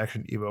My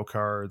Faction Evo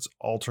cards,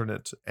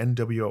 alternate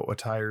NWO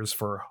attires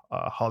for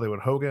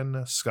Hollywood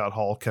Hogan, Scott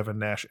Hall, Kevin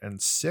Nash, and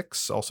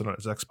Syxx, also known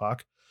as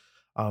X-Pac.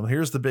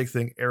 Here's the big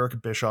thing.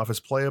 Eric Bischoff is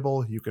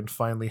playable. You can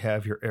finally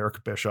have your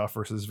Eric Bischoff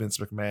versus Vince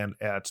McMahon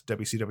at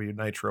WCW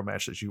Nitro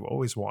match that you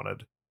always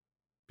wanted,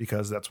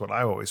 because that's what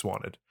I always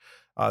wanted.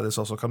 This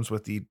also comes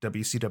with the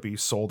WCW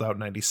Sold Out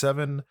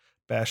 97,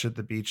 Bash at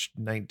the Beach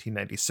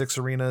 1996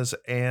 arenas,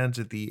 and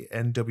the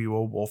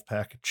NWO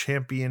Wolfpack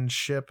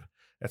Championship.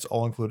 That's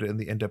all included in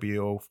the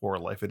NWO4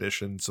 Life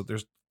Edition. So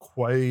there's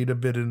quite a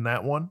bit in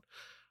that one.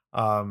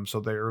 So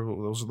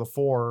those are the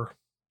 4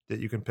 that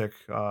you can pick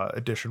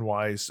edition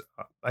wise.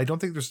 I don't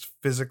think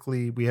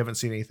we haven't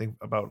seen anything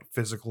about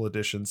physical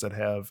editions that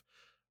have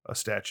a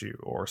statue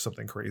or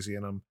something crazy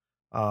in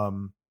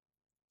them.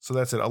 So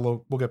that's it.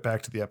 We'll get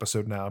back to the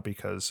episode now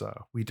because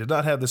we did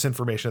not have this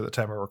information at the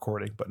time of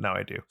recording, but now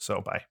I do.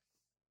 So bye.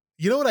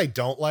 You know what I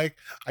don't like?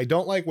 I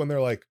don't like when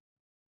they're like,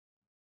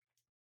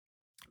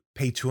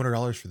 pay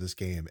 $200 for this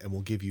game and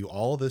we'll give you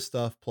all this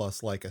stuff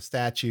plus like a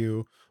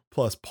statue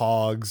plus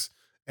pogs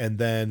and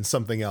then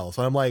something else.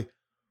 And I'm like,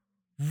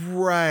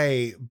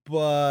 right,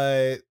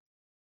 but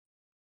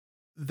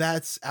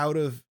that's out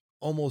of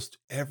almost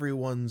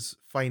everyone's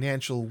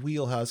financial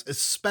wheelhouse,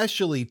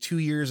 especially 2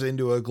 years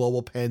into a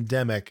global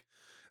pandemic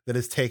that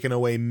has taken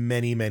away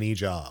many, many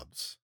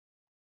jobs.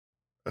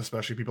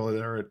 Especially people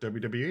that are at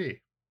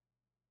WWE.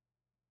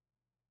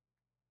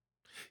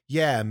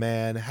 Yeah,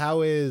 man.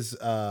 How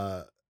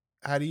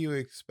do you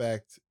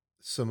expect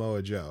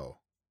Samoa Joe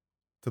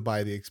to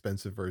buy the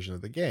expensive version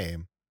of the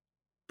game?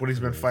 But he's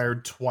been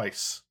fired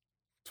twice.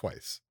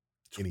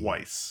 In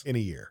a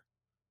year.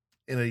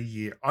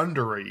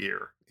 Under a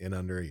year. In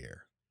under a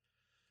year.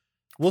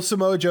 Will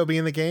Samoa Joe be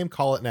in the game?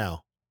 Call it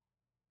now.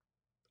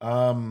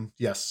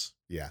 Yes.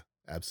 Yeah,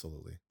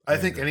 absolutely. I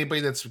think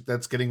anybody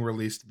that's getting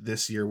released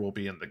this year will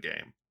be in the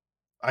game.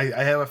 I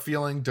have a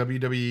feeling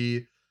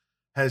WWE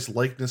has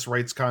likeness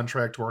rights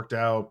contract worked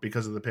out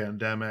because of the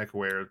pandemic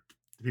where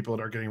the people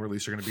that are getting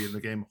released are going to be in the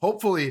game.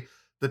 Hopefully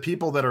the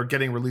people that are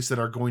getting released that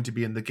are going to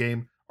be in the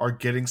game are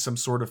getting some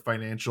sort of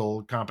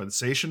financial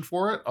compensation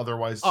for it.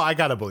 Otherwise, I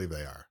gotta believe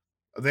they are.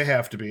 They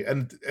have to be.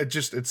 And I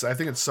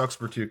think it sucks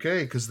for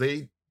 2K because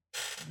they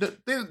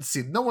didn't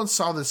see, no one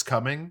saw this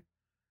coming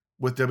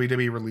with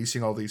WWE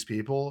releasing all these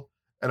people.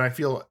 And I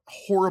feel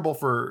horrible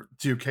for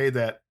 2K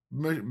that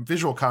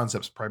Visual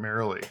Concepts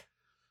primarily,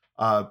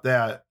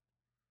 that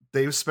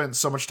they've spent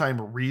so much time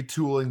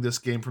retooling this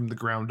game from the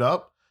ground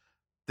up.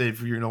 They're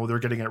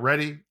getting it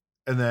ready.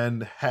 And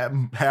then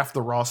half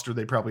the roster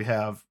they probably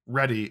have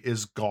ready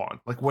is gone.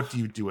 Like, what do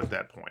you do at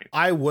that point?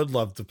 I would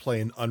love to play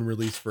an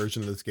unreleased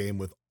version of this game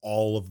with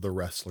all of the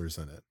wrestlers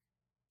in it.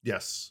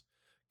 Yes.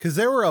 Because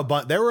there were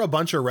a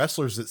bunch of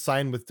wrestlers that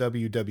signed with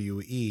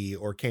WWE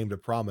or came to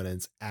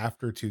prominence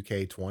after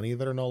 2K20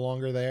 that are no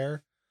longer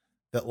there.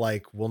 That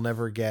like we'll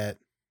never get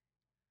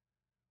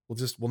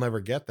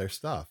their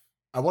stuff.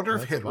 I wonder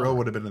if Hit Row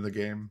would have been in the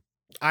game.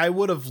 I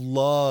would have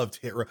loved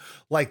Hit Row.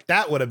 Like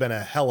that would have been a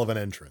hell of an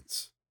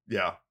entrance.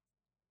 Yeah.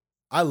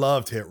 I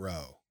loved Hit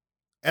Row.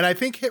 And I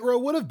think Hit Row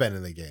would have been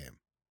in the game.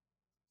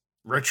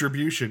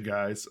 Retribution,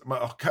 guys.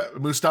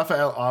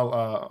 Mustafa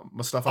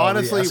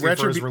honestly, Ali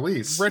for his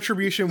release.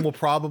 Retribution will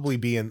probably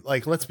be in,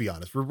 like, let's be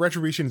honest.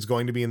 Retribution is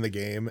going to be in the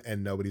game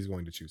and nobody's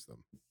going to choose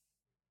them.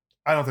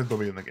 I don't think they'll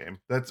be in the game.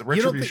 That's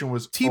Retribution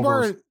was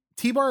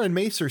T-Bar and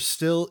Mace are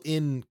still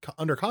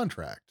under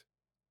contract.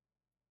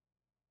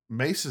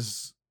 Mace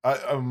is I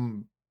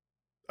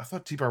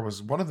thought T-Bar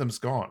was one of them's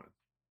gone.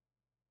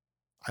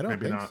 I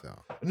don't think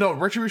so. No,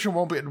 Retribution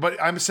won't be,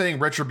 but I'm saying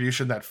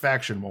Retribution, that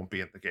faction, won't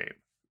be in the game.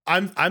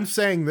 I'm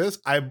saying this.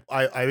 I think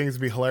it's gonna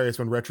be hilarious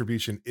when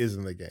Retribution is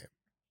in the game.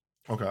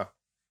 Okay.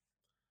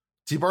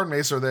 T-Bar and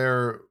Mace are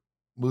there.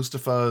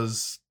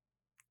 Mustafa's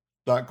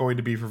not going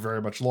to be for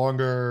very much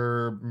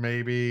longer,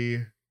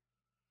 maybe.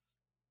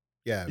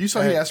 Yeah. You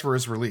saw he asked for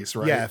his release,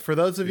 right? Yeah. For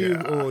those of you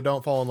who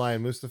don't fall in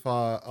line,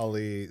 Mustafa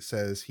Ali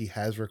says he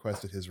has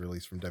requested his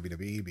release from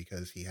WWE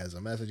because he has a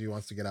message he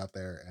wants to get out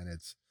there, and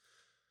it's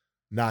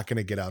not going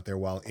to get out there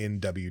while in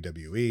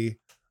WWE.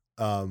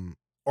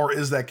 Or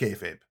is that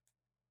kayfabe?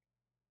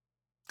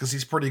 Because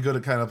he's pretty good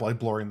at kind of like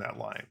blurring that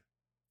line.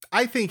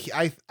 I think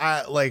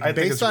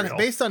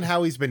based on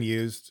how he's been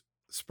used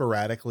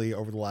sporadically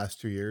over the last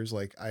 2 years,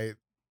 like I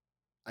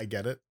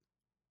get it,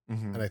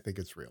 and I think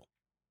it's real.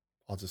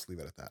 I'll just leave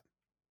it at that.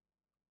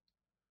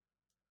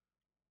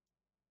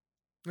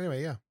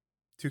 Anyway, yeah,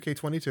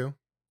 2K22,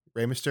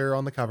 Rey Mysterio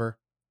on the cover.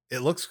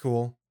 It looks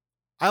cool.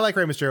 I like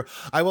Rey Mysterio.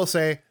 I will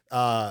say,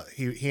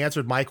 he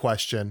answered my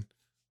question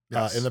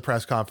in the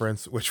press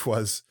conference, which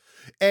was,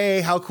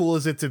 how cool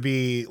is it to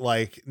be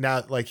like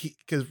now, like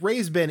because Rey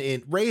has been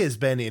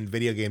in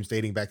video games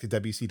dating back to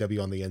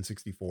WCW on the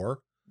N64.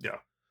 Yeah.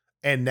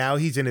 And now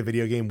he's in a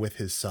video game with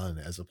his son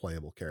as a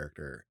playable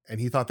character. And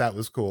he thought that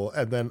was cool.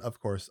 And then of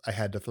course I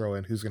had to throw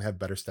in who's going to have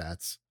better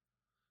stats.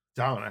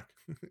 Dominic.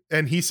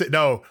 And he said,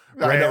 no,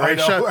 Rey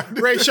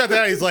shut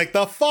down. He's like,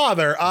 the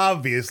father,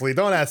 obviously.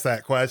 Don't ask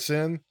that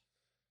question.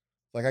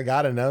 Like, I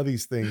got to know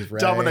these things, Rey.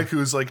 Dominic,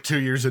 who's like 2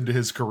 years into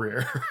his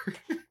career.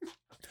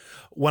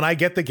 When I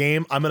get the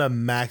game, I'm going to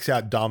max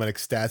out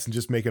Dominic's stats and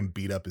just make him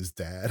beat up his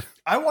dad.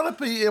 I want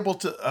to be able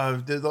to,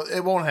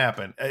 it won't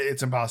happen.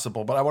 It's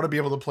impossible, but I want to be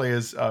able to play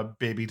as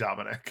baby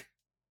Dominic.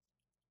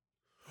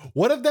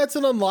 What if that's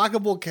an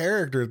unlockable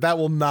character? That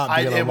will not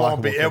be an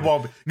unlockable character. It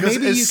won't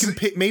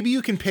be. Maybe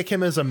you can pick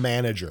him as a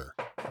manager.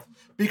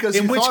 Because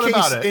in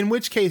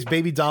which case,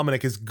 baby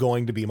Dominic is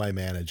going to be my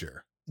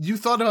manager. You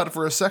thought about it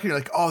for a second. You're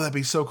like, oh, that'd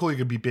be so cool. You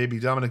could be baby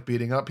Dominic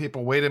beating up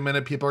people. Wait a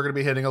minute. People are going to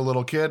be hitting a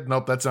little kid.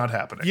 Nope, that's not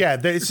happening. Yeah.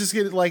 It's just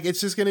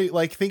going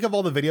to think of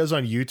all the videos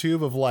on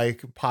YouTube of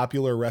like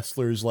popular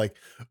wrestlers, like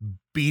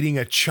beating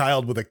a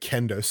child with a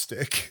kendo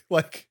stick.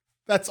 Like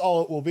that's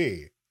all it will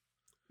be.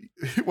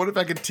 What if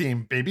I could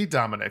team Baby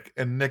Dominic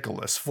and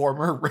Nicholas,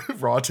 former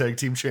Raw Tag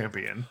Team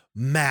Champion?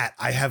 Matt,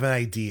 I have an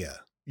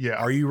idea. Yeah.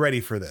 Are you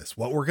ready for this?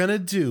 What we're gonna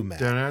do,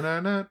 Matt?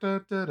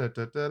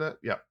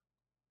 Yeah.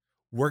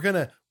 We're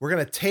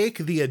gonna take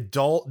the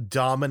adult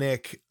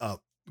Dominic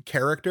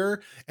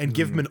character and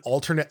give him an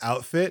alternate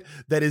outfit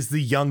that is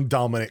the young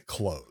Dominic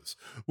clothes,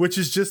 which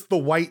is just the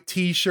white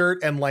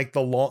t-shirt and like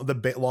the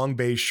long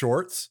beige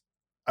shorts.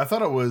 I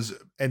thought it was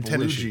and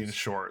blue jean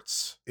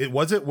shorts. It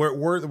was it?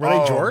 Were they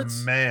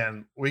jorts?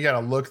 Man, we gotta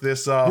look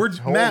this up.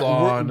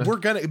 We're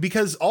gonna,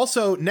 because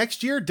also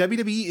next year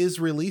WWE is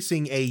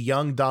releasing a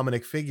young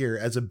Dominic figure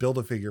as a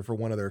Build-A-Figure for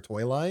one of their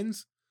toy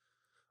lines.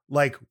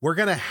 Like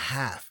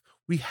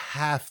we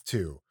have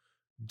to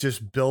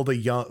just build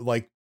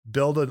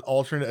an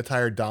alternate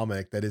attired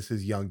Dominic that is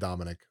his young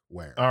Dominic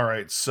wear. All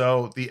right,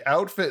 so the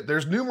outfit,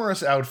 there's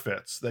numerous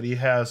outfits that he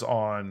has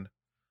on.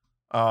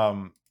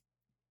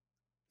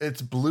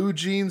 It's blue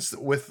jeans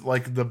with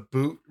like the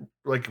boot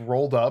like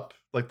rolled up,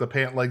 like the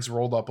pant legs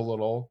rolled up a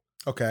little.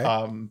 Okay.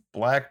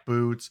 Black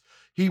boots.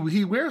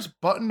 He wears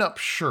button-up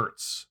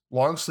shirts,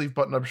 long sleeve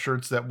button-up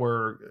shirts that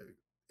were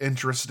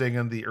interesting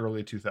in the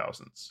early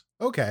 2000s.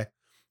 Okay.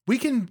 We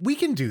can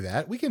do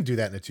that. We can do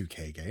that in a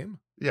 2K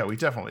game. Yeah, we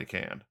definitely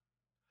can.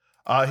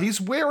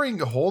 He's wearing,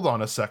 hold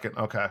on a second.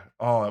 Okay.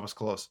 Oh, that was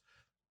close.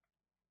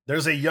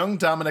 There's a young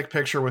Dominic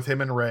picture with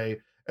him and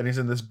Ray, and he's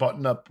in this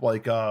button-up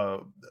like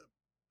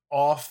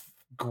off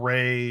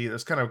gray,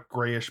 this kind of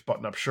grayish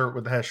button-up shirt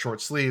with has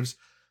short sleeves.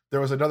 There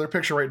was another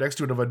picture right next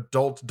to it of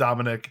adult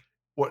Dominic,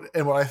 what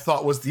I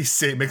thought was the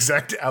same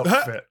exact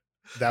outfit.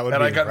 That would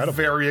and be I incredible. got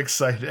very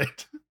excited.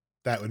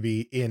 That would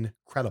be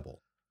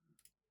incredible.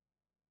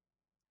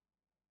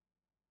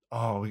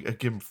 Oh, we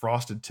give him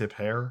frosted tip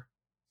hair.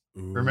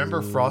 Ooh.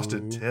 Remember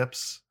frosted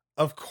tips?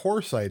 Of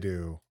course I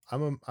do.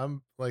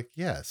 I'm like,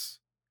 yes.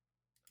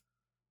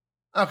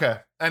 Okay.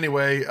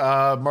 Anyway,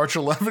 March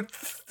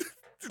 11th.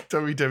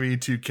 WWE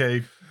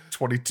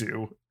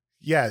 2K22.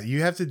 Yeah,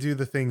 you have to do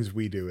the things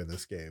we do in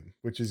this game,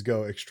 which is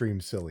go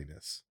extreme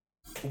silliness.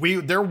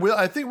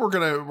 I think we're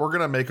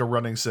gonna make a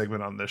running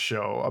segment on this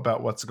show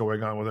about what's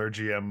going on with our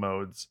GM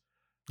modes.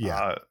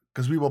 Yeah,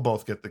 because we will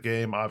both get the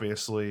game,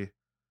 obviously,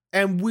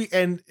 and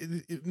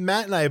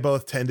Matt and I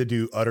both tend to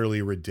do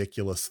utterly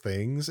ridiculous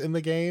things in the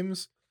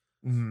games.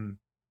 Mm-hmm.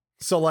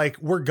 So like,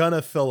 we're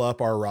gonna fill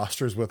up our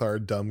rosters with our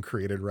dumb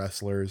created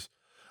wrestlers.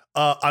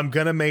 I'm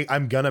gonna make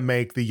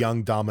the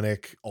young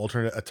Dominic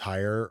alternate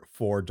attire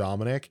for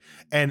Dominic,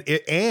 and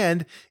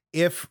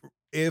if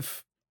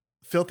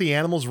Filthy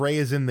Animals Ray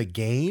is in the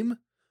game,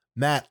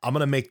 Matt, I'm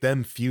gonna make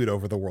them feud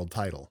over the world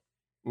title.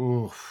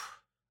 Oof.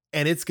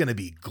 And it's gonna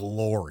be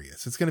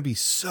glorious. It's gonna be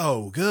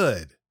so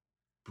good.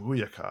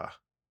 Booyaka.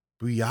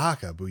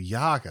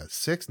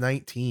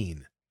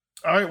 619.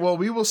 All right, well,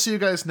 we will see you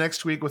guys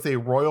next week with a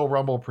Royal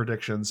Rumble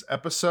predictions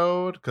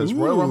episode, because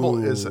Royal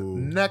Rumble is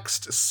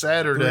next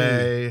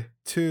Saturday.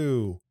 3,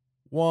 2,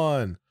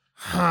 1.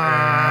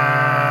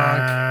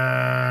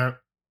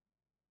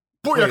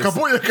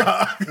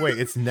 Booyaka. Wait,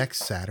 it's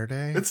next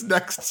Saturday? It's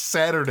next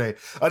Saturday.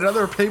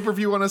 Another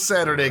pay-per-view on a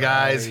Saturday,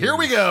 guys. Here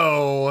we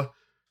go.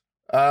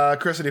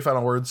 Chris, any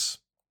final words?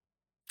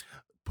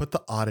 Put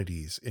the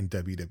oddities in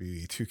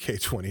WWE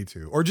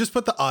 2K22, or just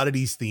put the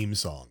oddities theme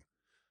song.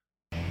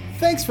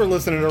 Thanks for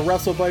listening to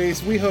Wrestle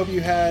Buddies. We hope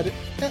you had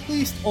at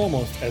least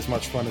almost as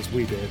much fun as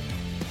we did.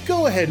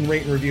 Go ahead and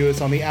rate and review us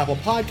on the Apple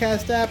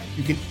Podcast app.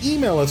 You can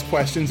email us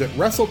questions at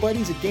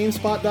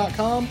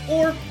WrestleBuddies@GameSpot.com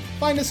or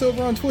find us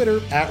over on Twitter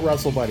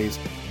 @WrestleBuddies.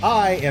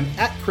 I am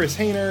 @Chris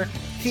Hayner.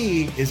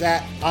 He is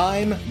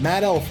I'm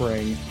Matt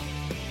Elfring.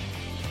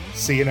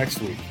 See you next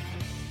week.